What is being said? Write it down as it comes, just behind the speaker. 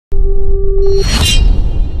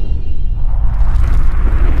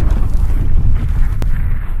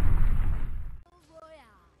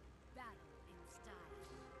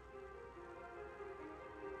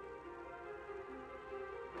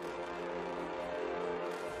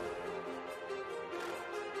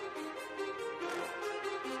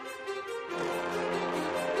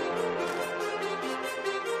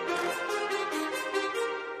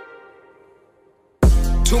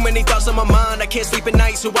Too many thoughts on my mind, I can't sleep at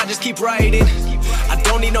night, so I just keep writing. I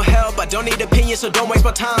don't need no help, I don't need opinions, so don't waste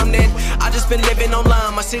my time then. I just been living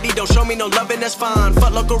online, my city don't show me no love and that's fine.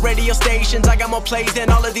 Fuck local radio stations, I got more plays than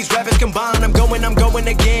all of these rappers combined. I'm going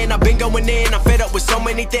again, I've been going in, I'm fed up with so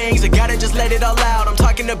many things, I gotta just let it all out. I'm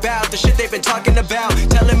talking about the shit they've been talking about,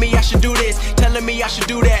 telling me I should do this, telling me I should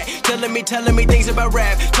do that, telling me things about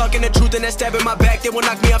rap, talking the truth and that stab in my back, they will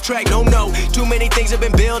knock me off track. No, too many things have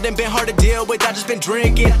been building, been hard to deal with, I just been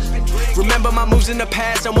drinking. Remember my moves in the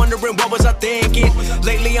past, I'm wondering what was I thinking.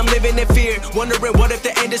 Lately I'm living in fear, wondering what if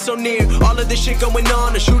the end is so near. All of this shit going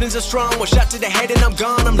on, the shootings are strong, one shot to the head and I'm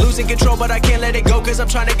gone. I'm losing control but I can't let it go, cause I'm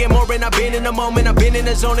trying to get more. And I've been in the moment, I've been in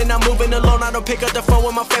the zone, and I'm moving alone. I don't pick up the phone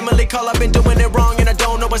when my family call, I've been doing it wrong and I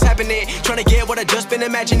don't know what's happening. Trying to get what I just been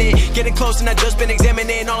imagining, getting close and I just been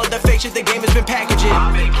examining all of the fake shit the game has been packaging.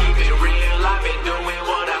 I've been keeping real, I've been doing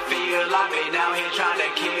what I feel, I've been out here trying to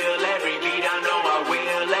kill every beat, I know I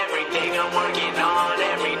will. Everything I'm working on,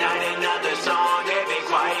 every night another song. They've been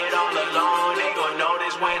quiet all along, they gon'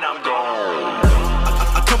 notice when I'm gone.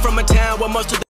 I come from a town where most of the